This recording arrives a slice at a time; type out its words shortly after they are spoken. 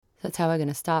That's how we're going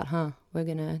to start, huh? We're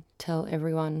going to tell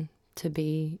everyone to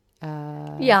be...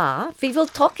 Yeah, we will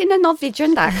talk in a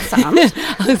Norwegian accent.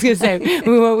 I was going to say,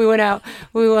 we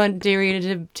want dear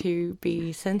reader to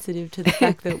be sensitive to the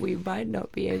fact that we might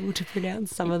not be able to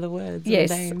pronounce some of the words.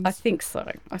 Yes, and names. I think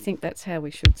so. I think that's how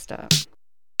we should start.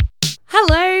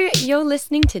 Hello, you're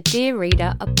listening to Dear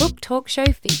Reader, a book talk show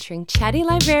featuring chatty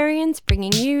librarians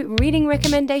bringing you reading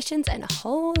recommendations and a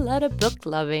whole lot of book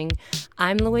loving.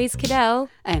 I'm Louise Cadell.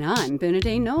 And I'm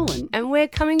Bernadine Nolan. And we're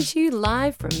coming to you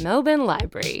live from Melbourne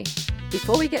Library.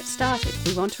 Before we get started,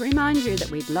 we want to remind you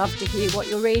that we'd love to hear what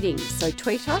you're reading, so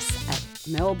tweet us at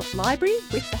Melb Library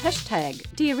with the hashtag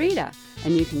Dear Reader,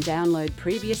 and you can download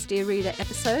previous Dear Reader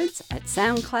episodes at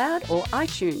SoundCloud or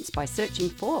iTunes by searching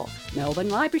for Melbourne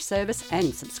Library Service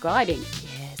and subscribing.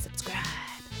 Yeah, subscribe.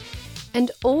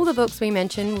 And all the books we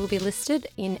mention will be listed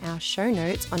in our show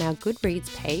notes on our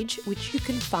Goodreads page, which you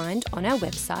can find on our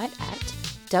website at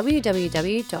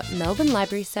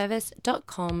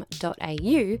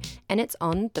www.melbournelibraryservice.com.au, and it's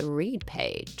on the read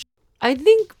page. I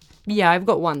think, yeah, I've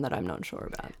got one that I'm not sure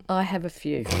about. I have a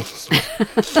few.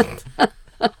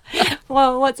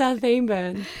 Well, what's our theme,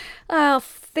 Bern? Our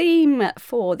theme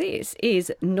for this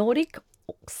is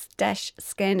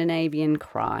Nordic/Scandinavian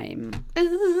crime.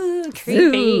 Ooh,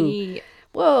 creepy. Ooh.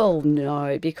 Well,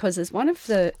 no, because as one of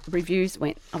the reviews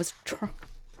went, I was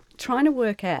trying to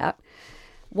work out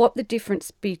what the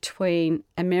difference between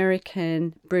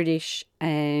American, British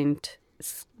and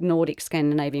Nordic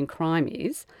Scandinavian crime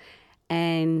is.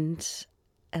 And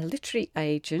a literary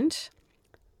agent,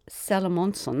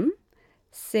 Salamonson,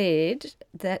 said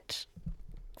that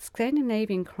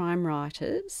Scandinavian crime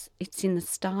writers, it's in the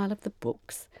style of the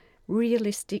books,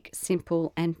 realistic,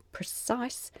 simple and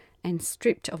precise and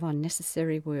stripped of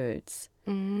unnecessary words.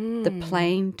 The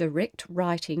plain, direct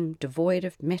writing, devoid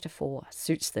of metaphor,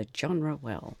 suits the genre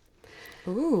well.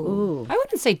 Ooh. I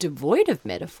wouldn't say devoid of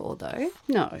metaphor, though.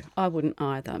 No, I wouldn't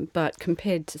either. But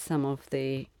compared to some of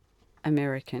the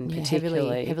American,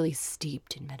 particularly... Heavily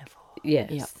steeped in metaphor.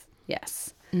 Yes, yep.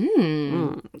 Yes.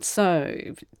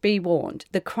 So, be warned.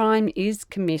 The crime is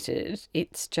committed.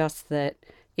 It's just that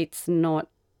it's not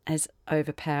as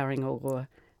overpowering or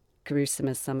gruesome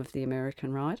as some of the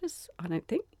American writers, I don't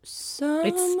think. It's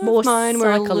more mine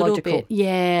were psychological. Much more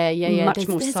psychological.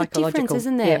 There's a difference,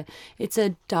 isn't there? Yep. It's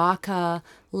a darker,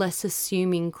 less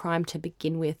assuming crime to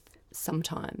begin with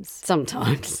Sometimes.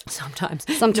 Sometimes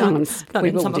Not we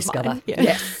in will some of discover. mine. Yeah.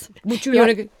 Yes. Would you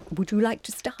like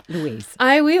to start, Louise?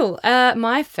 I will.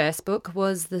 My first book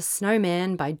was The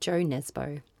Snowman by Jo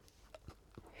Nesbø,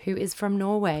 who is from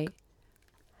Norway.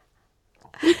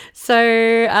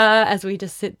 So, as we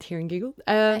just sit here and giggle,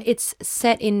 it's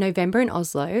set in November in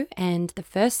Oslo, and the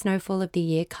first snowfall of the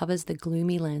year covers the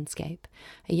gloomy landscape.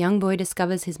 A young boy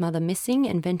discovers his mother missing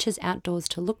and ventures outdoors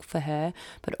to look for her,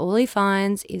 but all he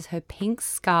finds is her pink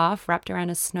scarf wrapped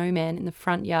around a snowman in the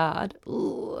front yard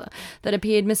that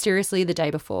appeared mysteriously the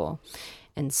day before.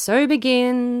 And so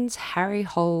begins Harry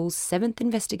Hole's seventh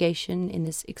investigation in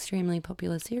this extremely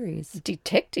popular series.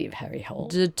 Detective Harry Hole.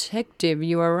 Detective,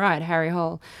 you are right, Harry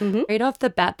Hole. Mm-hmm. Right off the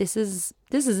bat, this is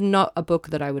not a book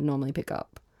that I would normally pick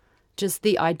up. Just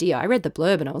the idea. I read the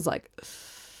blurb and I was like,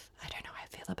 I don't know how I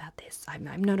feel about this.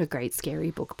 I'm not a great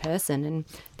scary book person, and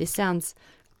this sounds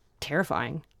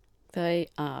terrifying. They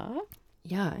are?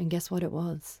 Yeah, and guess what it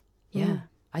was? Yeah.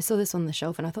 I saw this on the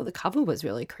shelf and I thought the cover was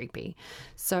really creepy.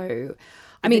 So,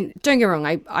 I mean, don't get me wrong,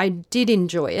 I did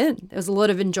enjoy it. There was a lot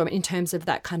of enjoyment in terms of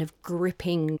that kind of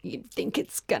gripping, you think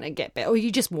it's going to get better, or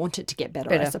you just want it to get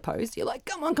better, I suppose. You're like,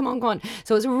 come on.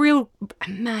 So it was a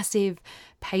massive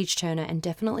page turner, and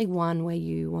definitely one where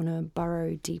you want to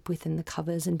burrow deep within the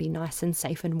covers and be nice and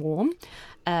safe and warm.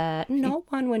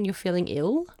 Not one when you're feeling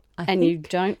ill. You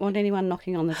don't want anyone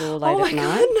knocking on the door late at night? Oh my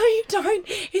God, no you don't.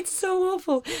 It's so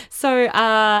awful. So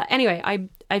anyway,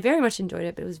 I very much enjoyed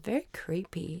it, but it was very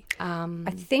creepy.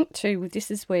 I think too, this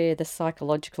is where the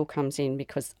psychological comes in,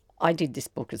 because I did this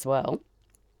book as well.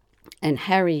 And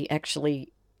Harry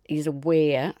actually is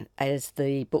aware as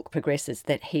the book progresses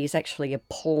that he's actually a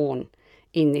pawn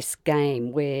in this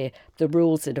game where the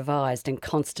rules are devised and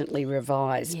constantly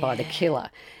revised by the killer.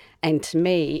 And to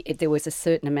me, there was a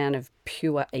certain amount of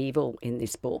pure evil in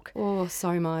this book. Oh,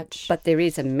 so much. But there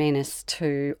is a menace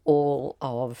to all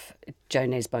of Jo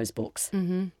Nesbø's books.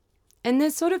 Mm-hmm. And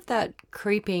there's sort of that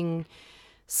creeping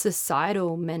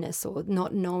societal menace, or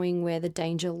not knowing where the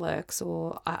danger lurks,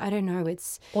 or I don't know,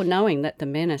 or knowing that the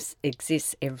menace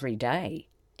exists every day.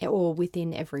 Or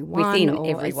within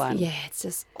everyone. It's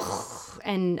just...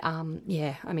 And, I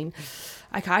mean,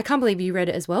 I can't believe you read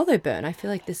it as well, though, Bern. I feel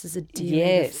like this is a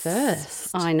dear first.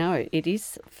 I know. It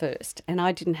is first. And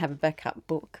I didn't have a backup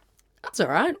book. That's all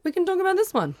right. We can talk about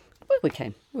this one. Well, we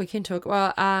can. We can talk.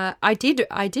 Well, I did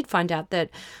find out that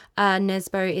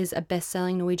Nesbo is a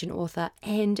best-selling Norwegian author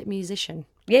and musician.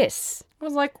 Yes. I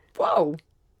was like, whoa.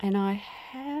 And I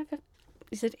have...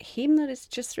 Is it him that has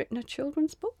just written a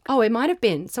children's book? Oh, it might have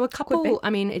been. So a couple, I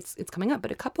mean, it's coming up, but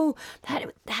a couple,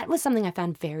 that was something I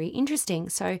found very interesting.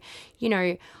 So, you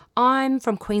know, I'm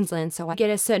from Queensland, so I get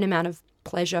a certain amount of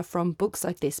pleasure from books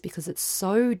like this because it's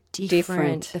so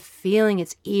different. The feeling,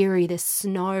 it's eerie, there's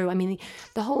snow. I mean,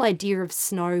 the whole idea of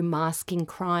snow masking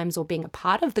crimes or being a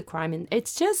part of the crime, and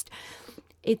it's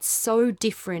so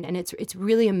different, and it's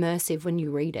really immersive when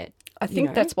you read it. I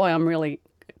think that's why I'm really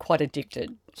quite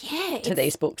addicted to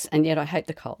these books, and yet I hate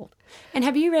the cold. And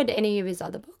have you read any of his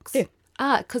other books?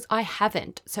 Yeah. Because I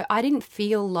haven't. So I didn't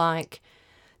feel like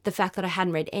the fact that I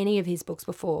hadn't read any of his books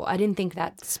before, I didn't think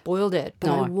that spoiled it.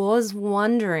 But I was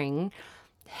wondering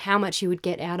how much you would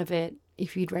get out of it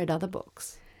if you'd read other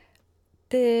books.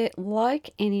 They're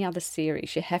like any other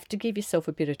series. You have to give yourself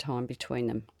a bit of time between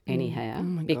them anyhow,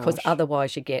 because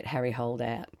otherwise you get Harry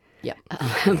Holdout. Yeah.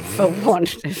 For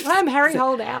want. I'm Harry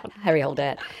Holdout. Harry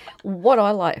Holdout. What I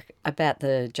like about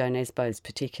the Jo Nesbøs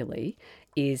particularly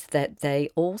is that they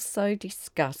also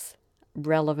discuss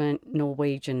relevant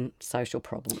Norwegian social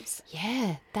problems.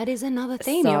 Yeah, that is another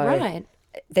theme. You're right.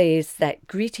 There's that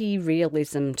gritty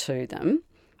realism to them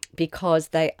because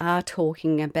they are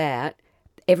talking about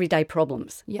everyday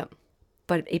problems. Yep.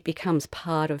 But it becomes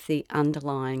part of the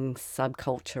underlying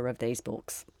subculture of these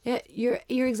books. Yeah,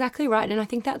 you're exactly right. And I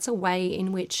think that's a way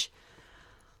in which,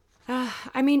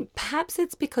 I mean, perhaps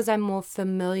it's because I'm more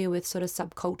familiar with sort of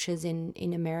subcultures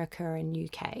in America and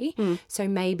UK. So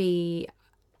maybe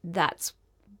that's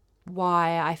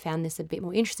why I found this a bit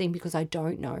more interesting, because I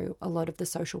don't know a lot of the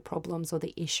social problems or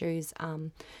the issues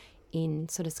in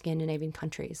sort of Scandinavian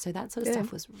countries. So that sort of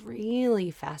stuff was really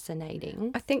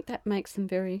fascinating. I think that makes them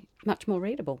very much more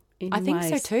readable in I think ways.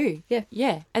 so too. Yeah.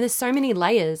 Yeah. And there's so many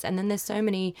layers, and then there's so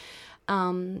many,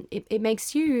 it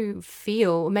makes you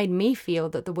feel, made me feel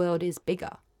that the world is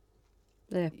bigger.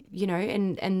 Yeah. You know,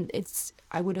 and it's,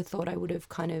 I would have thought I would have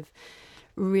kind of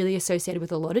really associated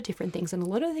with a lot of different things, and a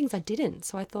lot of things I didn't.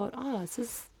 So I thought, this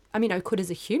is, I mean, I could as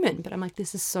a human, but I'm like,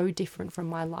 this is so different from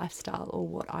my lifestyle or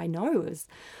what I know.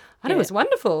 It was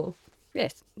wonderful.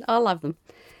 Yes, I love them.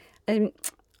 And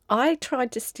I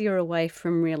tried to steer away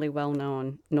from really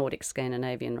well-known Nordic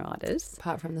Scandinavian writers.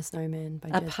 Apart from The Snowman by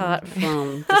Apart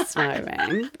from The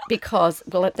Snowman, because,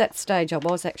 well, at that stage I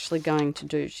was actually going to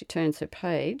do, she turns her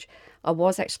page, I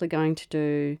was actually going to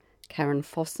do Karen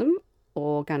Fossum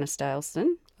or Gunnar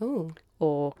Staalson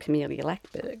or Camelia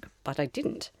Lackberg, but I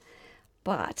didn't.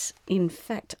 But, in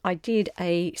fact, I did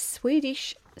a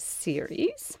Swedish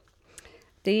series.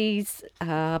 These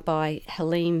are by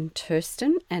Helene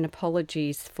Tursten, and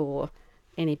apologies for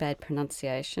any bad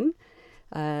pronunciation.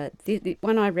 The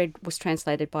one I read was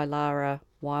translated by Lara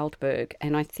Wildberg,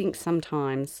 and I think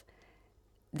sometimes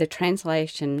the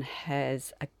translation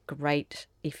has a great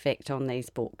effect on these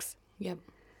books. Yep.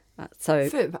 So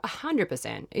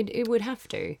 100%. It would have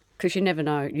to. Because you never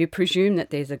know. You presume that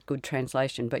there's a good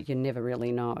translation, but you never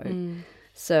really know.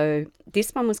 So this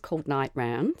one was called Night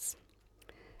Rounds.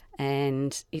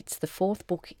 And it's the fourth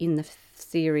book in the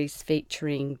series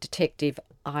featuring Detective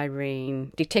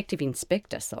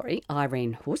Inspector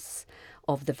Irene Huss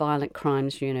of the Violent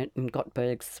Crimes Unit in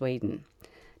Gothenburg, Sweden.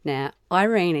 Now,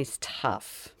 Irene is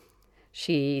tough.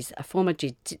 She's a former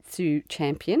jiu-jitsu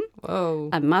champion,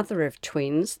 a mother of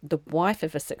twins, the wife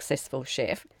of a successful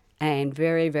chef, and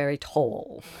very, very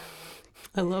tall.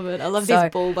 I love it. I love these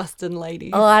ball-busting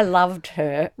ladies. I loved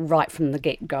her right from the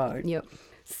get-go. Yep.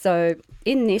 So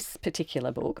in this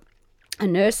particular book, a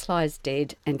nurse lies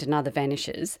dead and another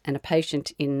vanishes, and a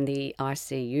patient in the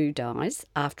ICU dies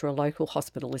after a local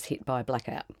hospital is hit by a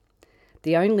blackout.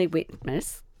 The only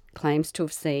witness claims to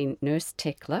have seen Nurse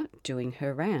Tekla doing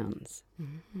her rounds.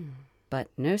 But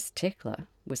Nurse Tekla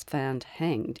was found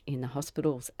hanged in the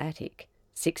hospital's attic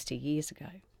 60 years ago.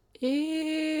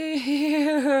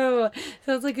 Ew.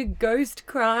 Sounds like a ghost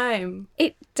crime.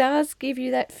 It does give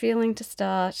you that feeling to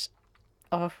start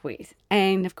off with.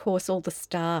 And, of course, all the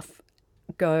staff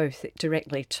go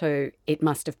directly to, it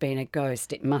must have been a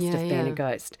ghost. It must have been a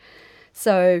ghost.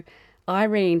 So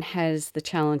Irene has the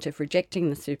challenge of rejecting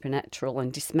the supernatural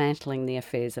and dismantling the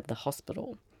affairs of the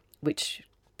hospital, which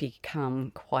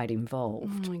become quite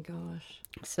involved. Oh, my gosh.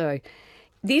 So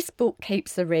this book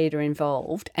keeps the reader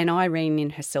involved, and Irene in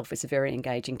herself is a very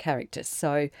engaging character.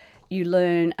 So you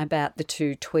learn about the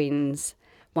two twins,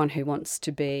 one who wants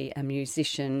to be a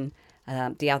musician,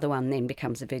 the other one then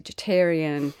becomes a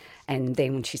vegetarian, And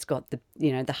then she's got the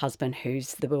husband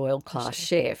who's the world-class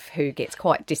chef who gets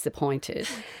quite disappointed.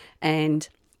 And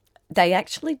they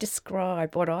actually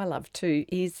describe, what I love too,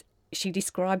 is she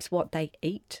describes what they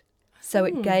eat. So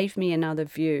it gave me another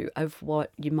view of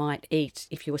what you might eat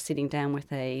if you were sitting down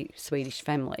with a Swedish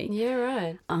family. Yeah,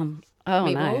 right.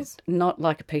 Meatballs? No, not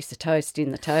like a piece of toast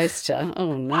in the toaster.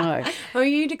 Oh, no. Oh,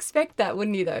 you'd expect that,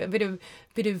 wouldn't you, though? A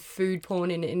bit of food porn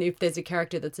in it, and if there's a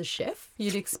character that's a chef,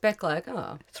 you'd expect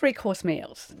 3-course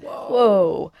meals.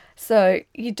 Whoa. So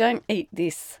you don't eat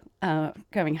this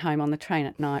going home on the train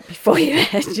at night before you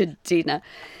had your dinner,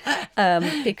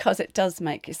 because it does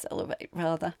make you salivate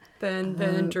rather.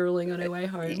 Burn drooling on our way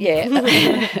home.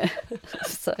 Yeah.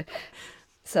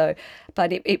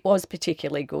 But it was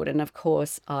particularly good, and of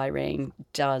course Irene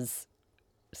does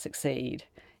succeed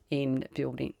in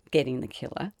getting the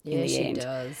killer in the end.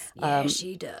 Does. Yeah,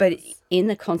 she does. But in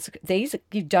the these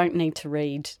you don't need to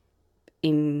read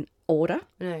in order.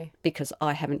 No. Because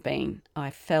I haven't been. I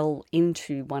fell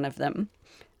into one of them.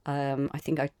 I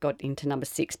think I got into number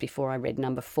 6 before I read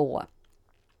number 4.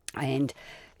 And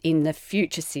in the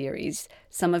future series,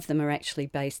 some of them are actually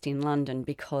based in London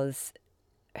because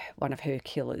one of her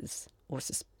killers or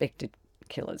suspected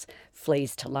killers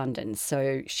flees to London.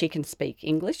 So she can speak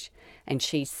English, and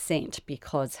she's sent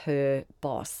because her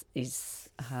boss is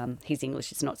his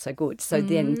English is not so good. So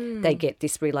then they get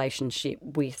this relationship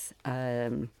with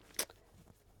the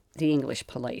English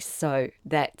police. So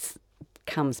that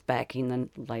comes back in the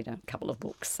later couple of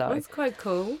books. So that's quite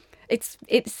cool. It's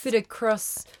a bit of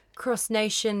cross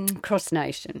nation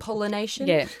pollination.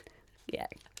 Yeah,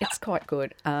 it's quite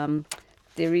good.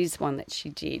 There is one that she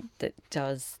did that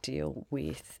does deal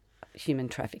with human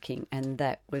trafficking, and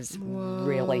that was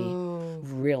really,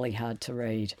 really hard to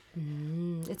read.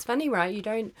 It's funny, right?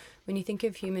 When you think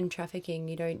of human trafficking,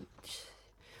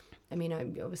 I mean,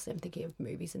 obviously I'm thinking of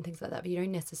movies and things like that, but you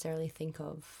don't necessarily think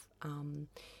of,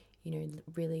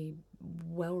 really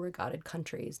well-regarded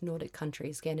countries, Nordic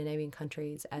countries, Scandinavian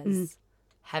countries as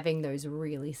having those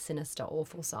really sinister,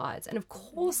 awful sides. And of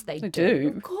course they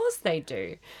do. Of course they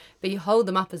do. But you hold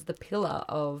them up as the pillar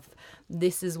of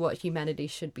this is what humanity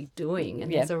should be doing.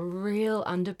 And there's a real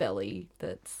underbelly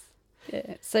that's...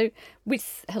 Yeah. So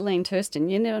with Helene Thurston,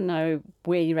 you never know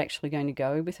where you're actually going to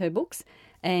go with her books,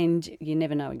 and you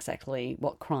never know exactly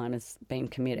what crime has been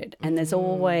committed. And there's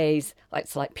always,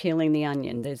 it's like peeling the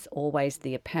onion, there's always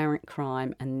the apparent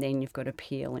crime, and then you've got to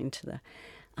peel into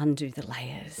undo the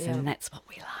layers, and that's what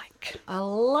we like. I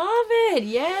love it.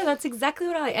 Yeah, that's exactly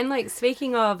what I like. And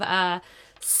speaking of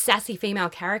sassy female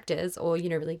characters, or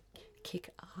really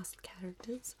kick-ass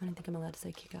characters. I don't think I'm allowed to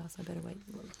say kick-ass. I better wait.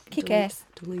 Kick-ass.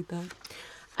 Delete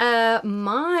that.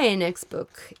 My next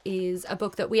book is a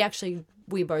book that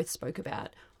we both spoke about.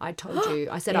 I told you.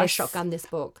 I said I shotgunned this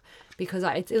book because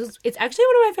it's actually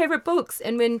one of my favourite books.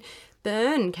 And when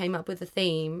Byrne came up with the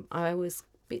theme, I was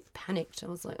bit panicked. I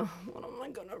was like, oh, what am I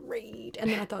going to read? And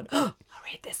then I thought, I'll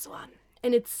read this one.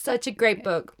 And it's such a great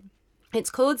book. It's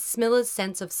called Smiller's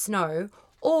Sense of Snow,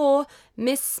 or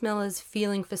Miss Smiller's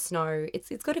Feeling for Snow. It's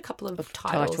got a couple of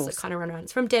titles that kind of run around.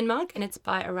 It's from Denmark, and it's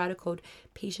by a writer called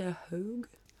Peter Hoeg.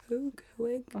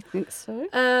 I think so.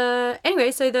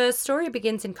 Anyway, so the story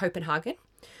begins in Copenhagen,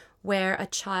 where a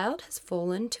child has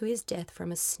fallen to his death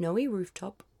from a snowy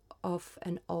rooftop of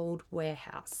an old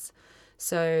warehouse.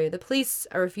 So the police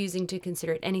are refusing to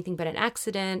consider it anything but an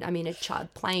accident. I mean, a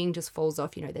child playing just falls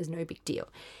off, there's no big deal.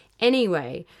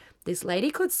 Anyway, this lady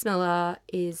called Smiller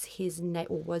was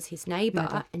his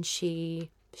neighbour, and she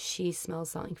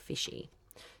smells something fishy.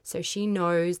 So she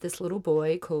knows this little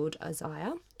boy called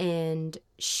Isaiah, and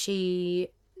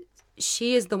she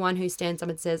is the one who stands up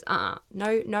and says,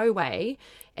 no way.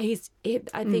 I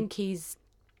think he's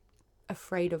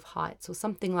afraid of heights or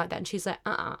something like that. And she's like,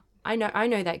 I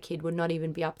know that kid would not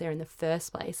even be up there in the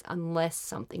first place unless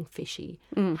something fishy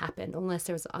happened, unless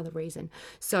there was other reason.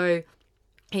 So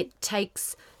it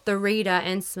takes the reader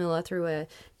and Smiller through a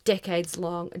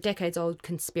decades-old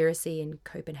conspiracy in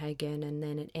Copenhagen, and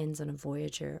then it ends on a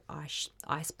Voyager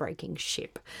ice-breaking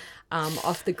ship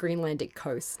off the Greenlandic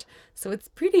coast. So it's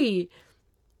pretty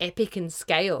epic in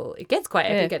scale. It gets quite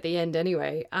epic at the end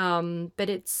anyway. But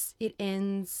it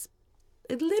ends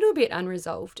a little bit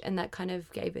unresolved, and that kind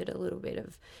of gave it a little bit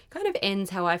of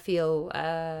ends how I feel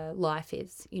life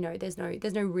is. There's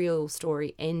no real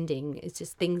story ending. It's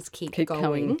just things keep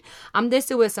going. There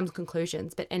still were some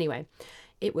conclusions, but anyway,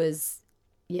 it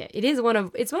is one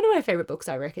of my favorite books,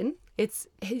 I reckon.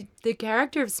 The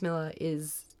character of Smiller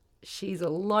she's a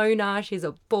loner, she's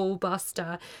a ball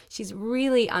buster, she's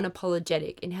really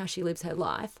unapologetic in how she lives her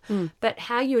life. But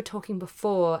how you were talking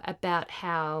before about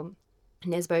how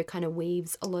Nesbo kind of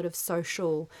weaves a lot of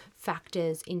social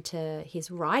factors into his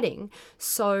writing.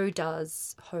 So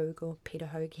does Hoag, or Peter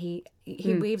Hoag. He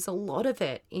weaves a lot of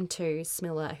it into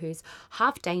Smilla, who's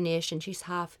half Danish and she's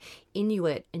half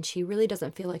Inuit, and she really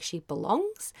doesn't feel like she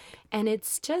belongs. And it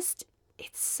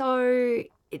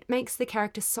makes the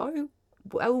character so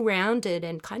well-rounded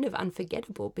and kind of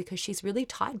unforgettable, because she's really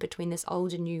tied between this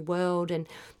old and new world, and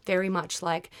very much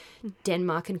like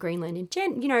Denmark and Greenland in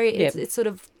it's sort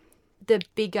of the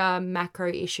bigger macro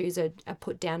issues are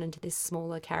put down into this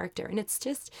smaller character, and it's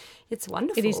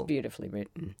wonderful. It is beautifully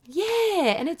written.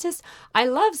 Yeah, and I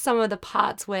love some of the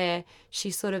parts where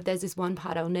there's this one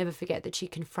part I'll never forget, that she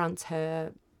confronts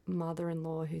her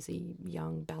mother-in-law, who's a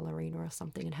young ballerina or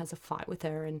something, and has a fight with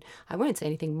her, and I won't say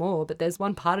anything more, but there's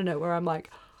one part in it where I'm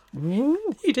like,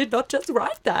 you did not just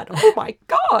write that. Oh my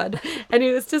God. And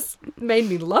it was just made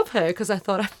me love her, because I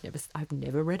thought I've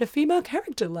never read a female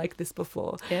character like this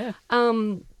before. Yeah.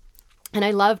 And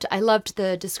I loved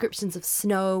the descriptions of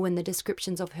snow and the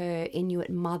descriptions of her Inuit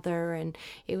mother, and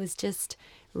it was just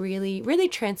really, really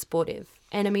transportive.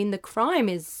 And I mean, the crime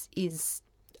is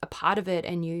a part of it,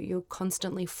 and you're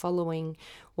constantly following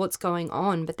what's going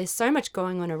on, but there's so much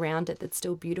going on around it that's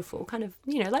still beautiful, kind of,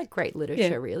 like great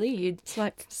literature, really. It's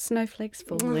like snowflakes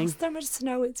falling. So much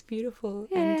snow, it's beautiful.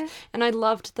 Yeah. And I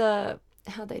loved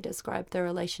how they described the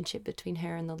relationship between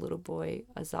her and the little boy,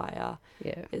 Isaiah.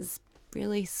 Yeah. Is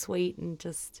really sweet and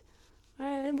just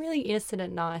really innocent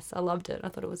and nice. I loved it. I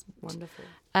thought it was wonderful.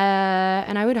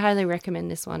 And I would highly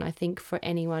recommend this one, I think, for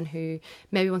anyone who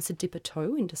maybe wants to dip a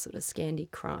toe into sort of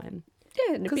Scandi crime.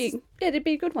 Yeah, it'd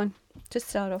be a good one to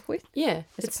start off with. Yeah.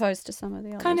 As opposed to some of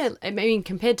the others. Kind of, I mean,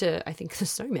 compared to, I think, The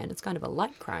Snowman, it's kind of a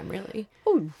light crime, really.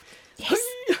 Oh, yes.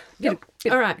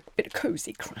 All right. Bit of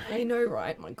cosy crime. I know,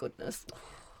 right? My goodness.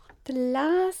 The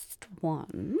last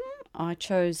one I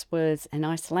chose was an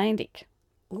Icelandic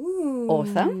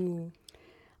author.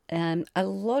 A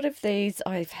lot of these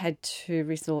I've had to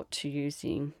resort to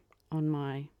using on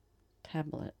my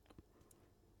tablet.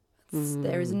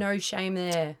 There is no shame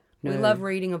there. No. We love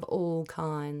reading of all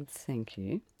kinds. Thank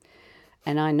you.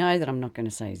 And I know that I'm not going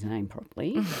to say his name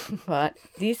properly, but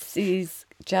this is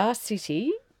Jar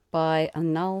City by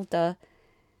Arnaldur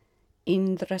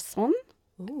Indrason,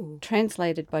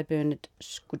 translated by Bernard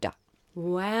Skudda.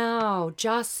 Wow,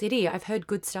 Jar City. I've heard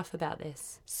good stuff about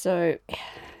this. So,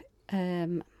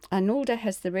 Arnaldur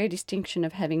has the rare distinction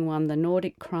of having won the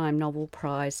Nordic Crime Novel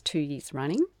Prize 2 years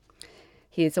running.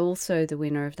 He is also the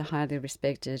winner of the highly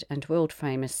respected and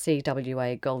world-famous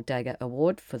CWA Gold Dagger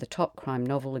Award for the top crime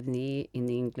novel of the year in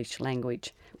the English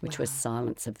language, which was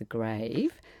Silence of the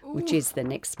Grave, which is the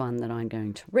next one that I'm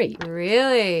going to read.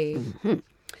 Really? Mm-hmm.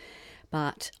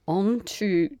 But on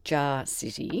to Jar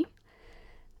City.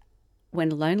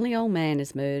 When a lonely old man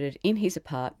is murdered in his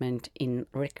apartment in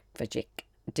Reykjavik,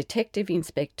 Detective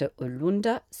Inspector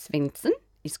Ulunda Svensson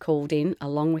is called in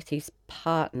along with his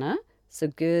partner,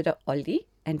 Sigurda Olli,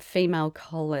 and female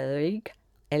colleague,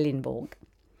 Ellinborg.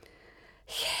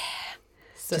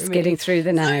 Yeah. Getting through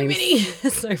the names.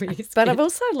 So many. But I've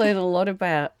also learned a lot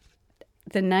about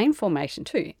the name formation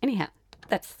too. Anyhow,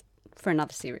 that's for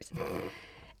another series.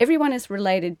 Everyone is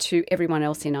related to everyone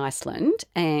else in Iceland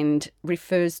and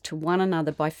refers to one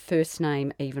another by first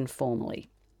name, even formally.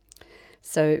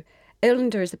 So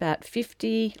Erlander is about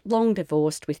 50, long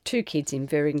divorced, with 2 kids in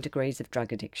varying degrees of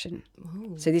drug addiction.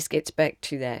 Ooh. So this gets back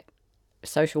to that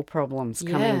social problems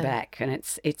coming back, and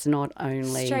it's not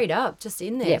only... Straight up, just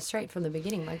in there, straight from the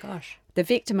beginning, my gosh. The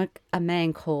victim, a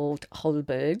man called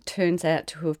Holberg, turns out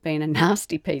to have been a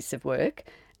nasty piece of work,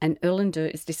 and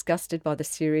Erlander is disgusted by the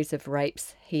series of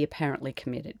rapes he apparently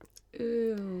committed.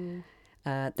 Ooh.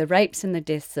 The rapes and the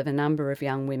deaths of a number of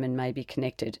young women may be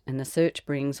connected, and the search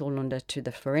brings Orlando to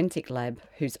the forensic lab,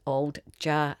 whose old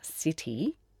Jar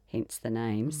City, hence the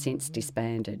name, since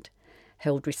disbanded,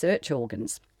 held research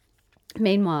organs.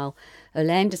 Meanwhile,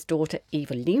 Orlando's daughter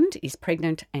Eva Lind is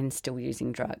pregnant and still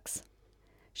using drugs.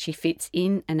 She fits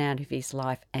in and out of his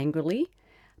life angrily,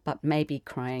 but maybe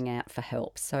crying out for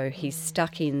help. So he's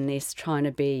stuck in this trying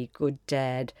to be good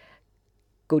dad,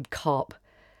 good cop,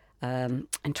 and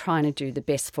trying to do the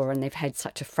best for her, and they've had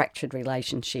such a fractured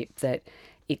relationship that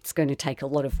it's going to take a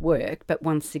lot of work. But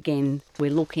once again,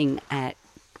 we're looking at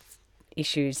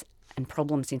issues and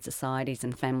problems in societies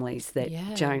and families that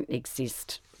don't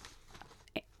exist.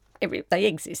 They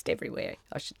exist everywhere,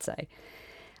 I should say.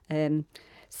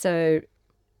 So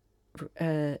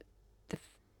the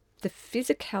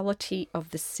physicality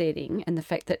of the setting and the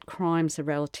fact that crimes are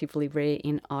relatively rare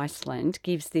in Iceland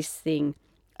gives this thing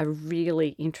a really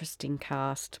interesting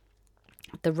cast.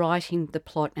 The writing, the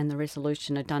plot and the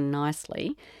resolution are done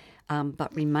nicely.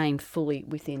 but remain fully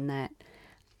within that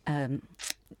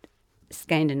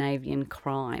Scandinavian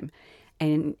crime.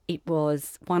 And it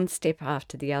was one step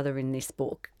after the other in this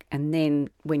book. And then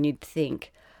when you'd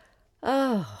think,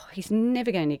 oh, he's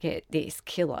never going to get this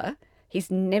killer,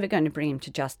 he's never going to bring him to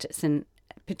justice, and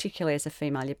particularly as a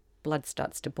female, your blood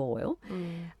starts to boil.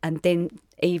 And then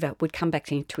Eva would come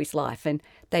back into his life and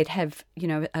they'd have,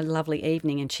 a lovely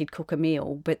evening and she'd cook a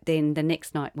meal, but then the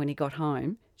next night when he got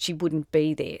home, she wouldn't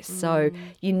be there. So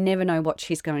you never know what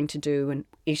she's going to do, and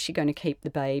is she going to keep the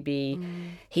baby?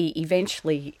 He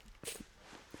eventually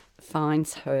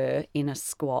finds her in a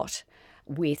squat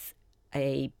with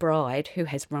a bride who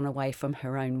has run away from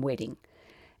her own wedding.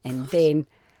 And then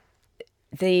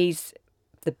the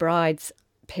bride's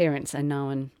parents are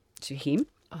known to him.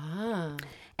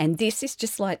 And this is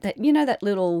just like that, that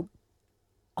little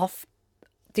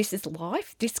this is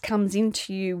life. This comes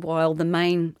into you while the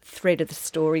main thread of the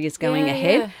story is going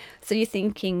ahead. Yeah. So you're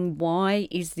thinking, why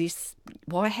has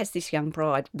this young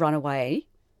bride run away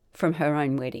from her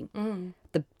own wedding?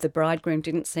 The bridegroom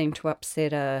didn't seem to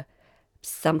upset her.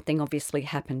 Something obviously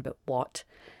happened, but what?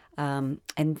 And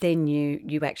then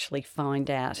you actually find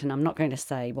out, and I'm not going to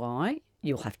say why,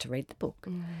 you'll have to read the book.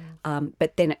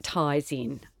 But then it ties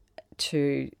in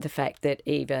to the fact that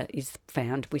Eva is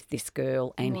found with this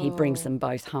girl, and he brings them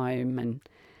both home and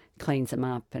cleans them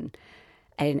up.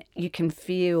 And you can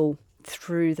feel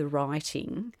through the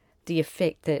writing the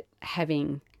effect that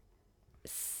having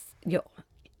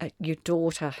your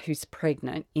daughter who's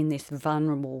pregnant in this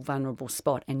vulnerable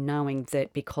spot, and knowing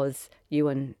that because you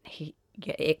and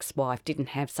your ex-wife didn't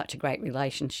have such a great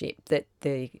relationship, that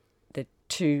the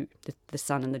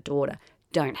son and the daughter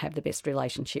don't have the best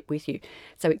relationship with you.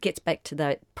 So it gets back to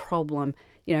that problem,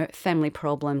 family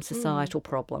problems, societal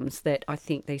problems that I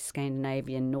think these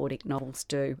Scandinavian Nordic novels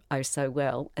do so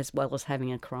well as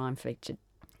having a crime featured.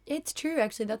 It's true,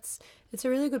 actually. It's a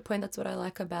really good point. That's what I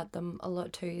like about them a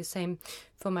lot too. Same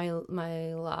for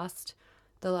the last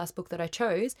book that I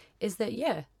chose, is that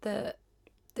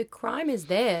the crime is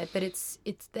there, but it's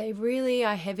they really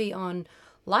are heavy on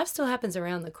life still happens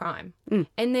around the crime,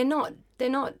 and they're not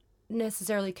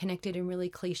necessarily connected in really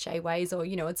cliche ways, or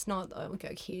it's not, oh,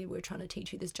 okay, here we're trying to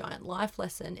teach you this giant life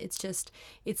lesson. It's just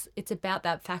it's about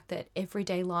that fact that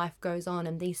everyday life goes on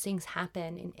and these things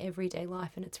happen in everyday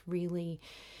life, and it's really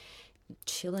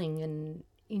chilling and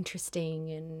interesting,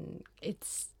 and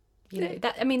it's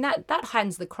that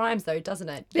heightens the crimes though, doesn't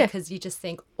it? Because you just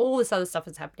think all this other stuff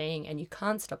is happening and you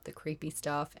can't stop the creepy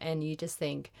stuff, and you just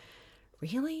think,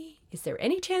 really? Is there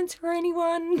any chance for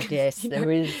anyone? Yes,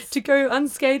 there is. To go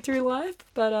unscathed through life?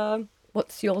 But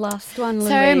what's your last one, Louise?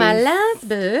 So my last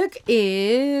book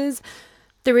is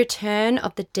The Return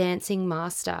of the Dancing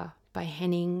Master by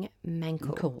Henning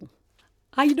Mankell. Cool.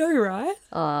 I know, right?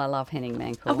 Oh, I love Henning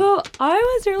Mankell. Well, I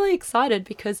was really excited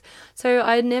because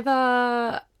I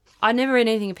never read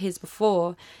anything of his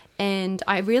before, and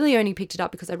I really only picked it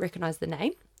up because I recognised the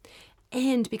name.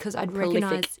 And because I'd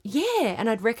recognise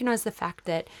the fact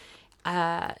that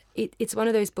it's one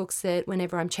of those books that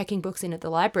whenever I'm checking books in at the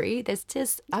library, there's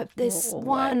just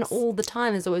one all the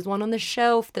time. There's always one on the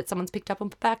shelf that someone's picked up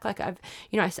and put back. Like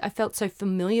I felt so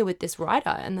familiar with this writer,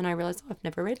 and then I realised I've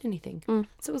never read anything.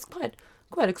 So it was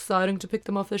quite exciting to pick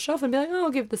them off the shelf and be like, oh,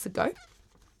 I'll give this a go.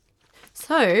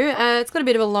 So it's got a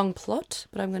bit of a long plot,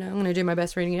 but I'm gonna do my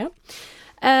best reading it out.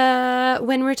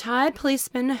 When retired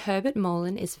policeman Herbert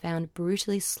Molin is found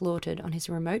brutally slaughtered on his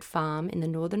remote farm in the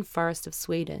northern forest of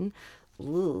Sweden,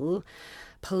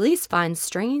 police find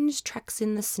strange tracks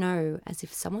in the snow as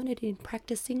if someone had been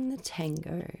practicing the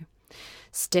tango.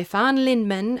 Stefan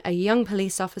Lindman, a young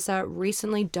police officer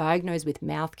recently diagnosed with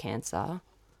mouth cancer,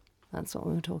 that's what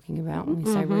we were talking about when we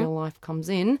say real life comes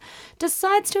in,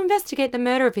 decides to investigate the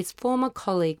murder of his former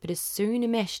colleague, but is soon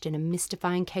enmeshed in a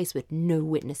mystifying case with no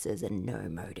witnesses and no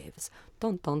motives.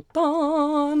 Dun, dun,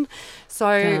 dun.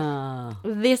 So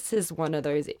this is one of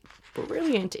those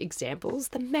brilliant examples.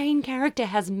 The main character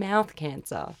has mouth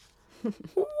cancer.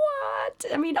 What?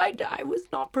 I mean, I was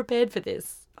not prepared for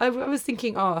this. I was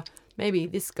thinking, maybe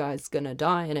this guy's going to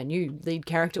die and a new lead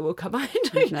character will come out.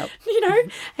 Nope.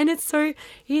 And it's so,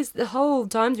 he's the whole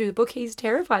time through the book, he's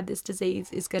terrified this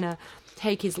disease is going to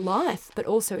take his life, but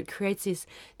also it creates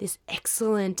this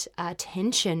excellent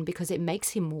tension because it makes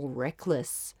him more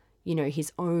reckless,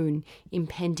 his own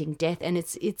impending death. And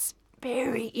it's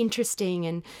very interesting.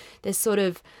 And there's sort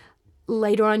of,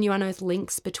 later on you unearth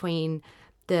links between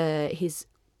his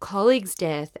colleague's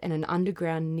death and an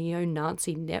underground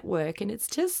neo-Nazi network, and it's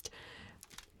just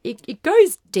it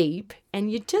goes deep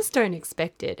and you just don't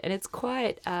expect it, and it's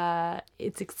quite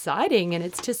it's exciting, and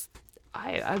it's just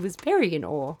I was very in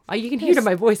awe. You can hear it in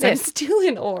my voice. I'm still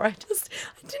in awe. I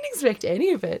didn't expect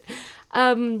any of it.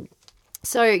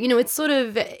 So, it's sort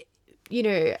of,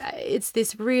 it's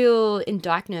this real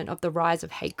indictment of the rise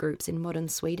of hate groups in modern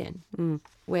Sweden,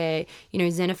 where,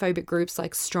 xenophobic groups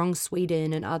like Strong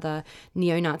Sweden and other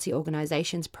neo-Nazi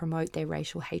organizations promote their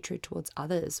racial hatred towards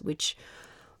others, which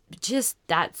just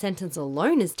that sentence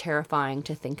alone is terrifying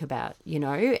to think about,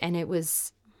 and it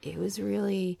was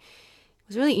really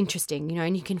interesting,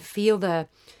 and you can feel the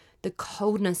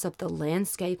coldness of the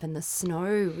landscape, and the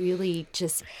snow really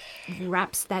just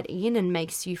wraps that in and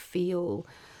makes you feel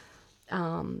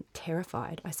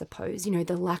terrified, I suppose,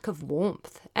 the lack of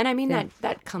warmth. And I mean,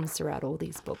 that comes throughout all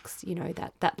these books,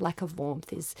 that lack of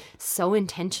warmth is so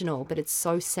intentional, but it's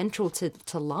so central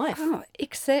to life. Oh,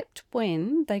 except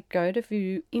when they go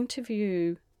to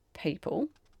interview people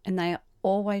and they are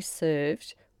always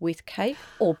served with cake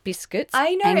or biscuits.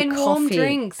 I know, and coffee. Warm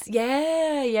drinks.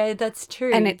 Yeah, that's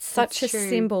true. And it's such a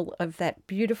symbol of that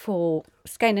beautiful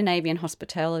Scandinavian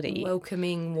hospitality.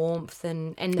 Welcoming warmth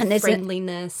and the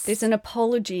friendliness. There's an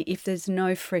apology if there's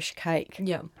no fresh cake.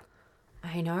 Yeah.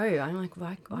 I know. I'm like,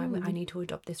 why I need to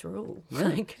adopt this rule. Yeah,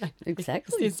 like,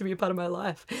 exactly. This needs to be a part of my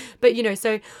life. But,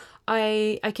 so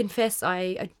I confess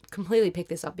I completely picked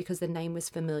this up because the name was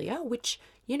familiar, which,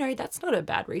 that's not a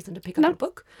bad reason to pick up a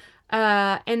book.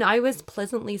 And I was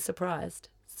pleasantly surprised.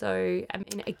 So, I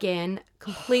mean, again,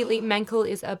 completely, Mankell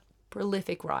is a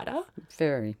prolific writer.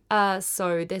 Very.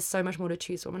 So there's so much more to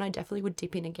choose from, and I definitely would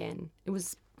dip in again. It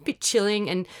was a bit chilling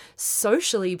and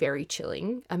socially very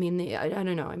chilling. I mean, I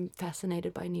don't know, I'm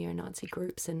fascinated by neo-Nazi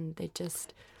groups, and they're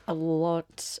just... A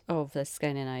lot of the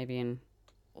Scandinavian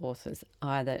authors,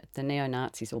 either the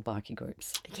neo-Nazis or bikie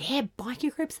groups. Yeah,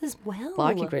 bikie groups as well.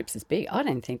 Bikie groups is big. I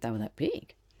didn't think they were that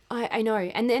big. I know.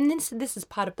 And then this is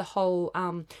part of the whole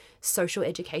social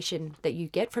education that you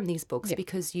get from these books,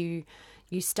 because you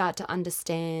start to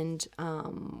understand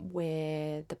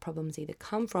where the problems either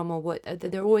come from or what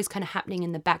they're always kind of happening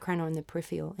in the background or in the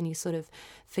peripheral, and you sort of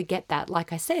forget that.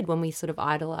 Like I said, when we sort of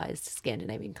idolized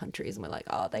Scandinavian countries and we're like,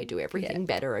 oh, they do everything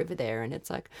better over there, and it's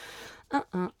like,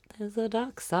 there's a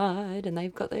dark side, and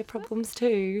they've got their problems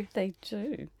too. They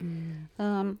do.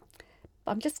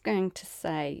 I'm just going to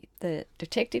say the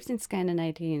detectives in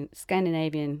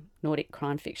Scandinavian Nordic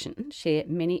crime fiction share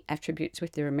many attributes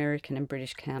with their American and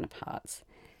British counterparts.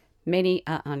 Many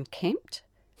are unkempt,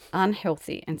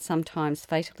 unhealthy, and sometimes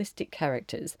fatalistic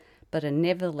characters, but are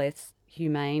nevertheless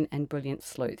humane and brilliant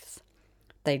sleuths.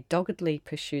 They doggedly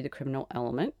pursue the criminal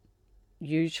element,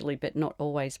 usually but not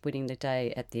always winning the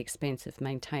day at the expense of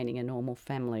maintaining a normal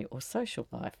family or social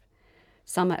life.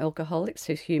 Some are alcoholics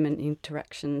whose human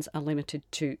interactions are limited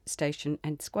to station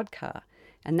and squad car,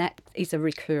 and that is a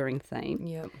recurring theme.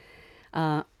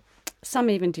 Yep.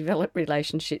 Some even develop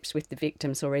relationships with the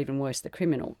victims, or even worse, the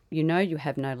criminal. You know you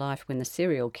have no life when the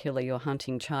serial killer you're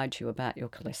hunting chides you about your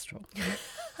cholesterol.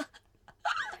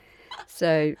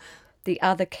 So the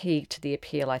other key to the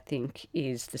appeal, I think,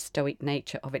 is the stoic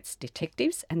nature of its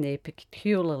detectives and their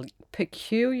peculiarly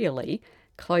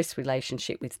close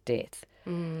relationship with death.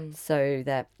 So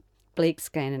that bleak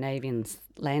Scandinavian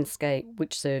landscape,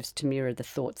 which serves to mirror the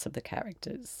thoughts of the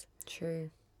characters.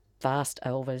 True. Vast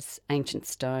elvers, ancient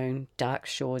stone, dark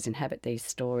shores inhabit these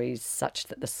stories, such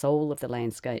that the soul of the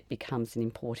landscape becomes an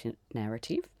important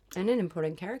narrative. And an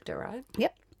important character, right?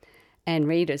 Yep. And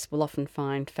readers will often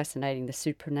find fascinating the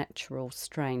supernatural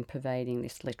strain pervading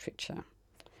this literature.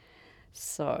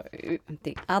 So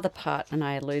the other part, and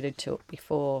I alluded to it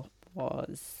before,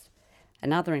 was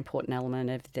another important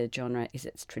element of the genre is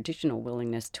its traditional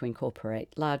willingness to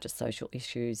incorporate larger social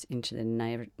issues into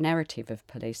the narrative of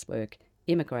police work.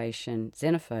 Immigration,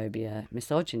 xenophobia,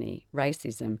 misogyny,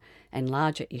 racism, and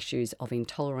larger issues of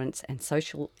intolerance and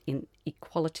social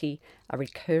inequality are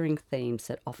recurring themes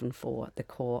that often form the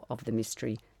core of the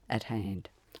mystery at hand.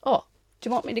 Oh, do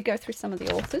you want me to go through some of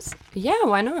the authors? Yeah,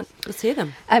 why not? Let's hear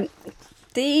them.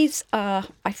 These are,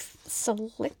 I've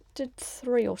selected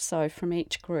 3 or so from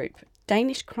each group.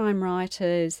 Danish crime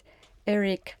writers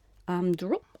Erik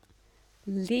Amdrup,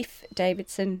 Leif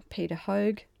Davidson, Peter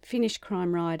Hoag. Finnish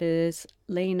crime writers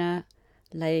Lena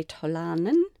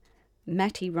Leitolainen,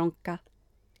 Matti Ronka,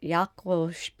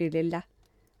 Jaakko Spilila.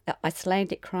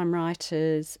 Icelandic crime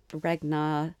writers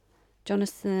Ragnar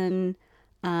Jonasson,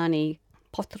 Arni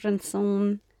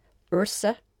Potransson,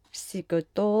 Ursa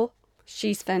Sigurdur.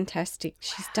 She's fantastic.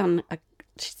 She's done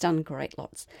great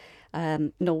lots.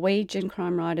 Norwegian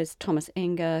crime writers Thomas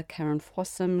Enger, Karen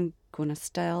Fossum, Gunnar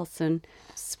Stalson.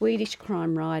 Swedish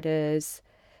crime writers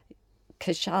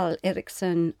Kajal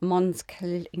Eriksson, Mons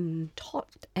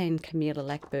Klintott, and Camilla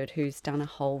Lackbird, who's done a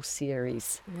whole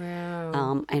series.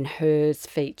 Wow. And hers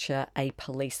feature a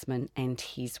policeman and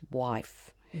his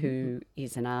wife, who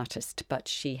is an artist, but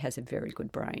she has a very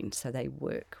good brain, so they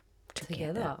work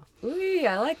together. Ooh,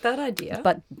 I like that idea.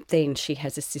 But then she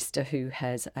has a sister who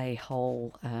has a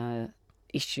whole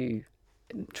issue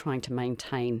trying to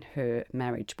maintain her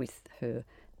marriage with her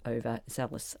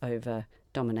overzealous,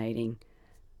 over-dominating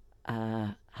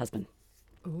husband.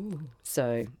 Ooh.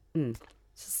 So,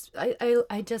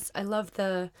 I love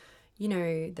the, you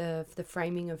know, the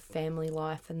framing of family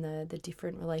life and the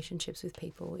different relationships with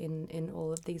people in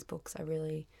all of these books. I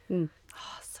really, so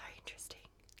interesting.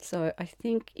 So I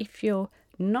think if you're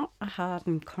not a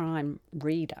hardened crime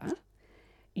reader,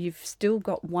 you've still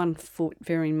got one foot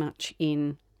very much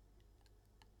in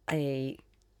a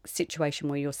situation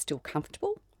where you're still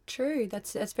comfortable. True,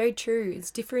 that's very true.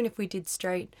 It's different if we did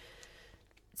straight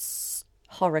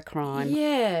horror crime,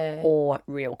 or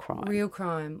real crime. Real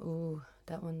crime. Ooh,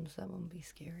 that one would be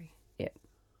scary. Yep.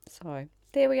 So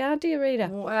there we are, dear reader.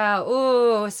 Wow.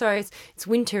 Oh, sorry. It's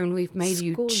winter and we've made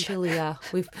you Scald. chillier.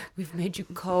 We've made you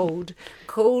cold.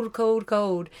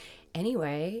 Cold.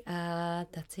 Anyway,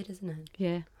 that's it, isn't it?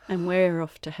 Yeah. And we're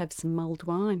off to have some mulled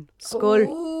wine. Skål.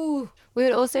 Ooh. We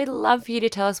would also love for you to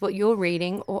tell us what you're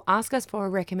reading or ask us for a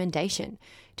recommendation.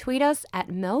 Tweet us at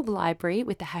Melb Library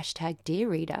with the hashtag Dear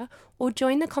Reader or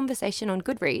join the conversation on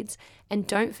Goodreads. And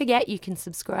don't forget you can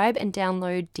subscribe and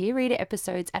download Dear Reader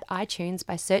episodes at iTunes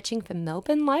by searching for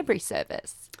Melbourne Library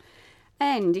Service.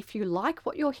 And if you like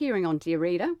what you're hearing on Dear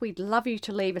Reader, we'd love you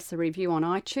to leave us a review on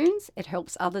iTunes. It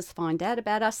helps others find out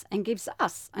about us and gives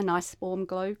us a nice warm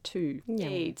glow too.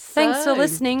 Yeah. Thanks for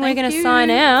listening. We're going to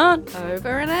sign out.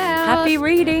 Over and out. Happy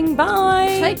reading.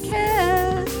 Bye. Take care.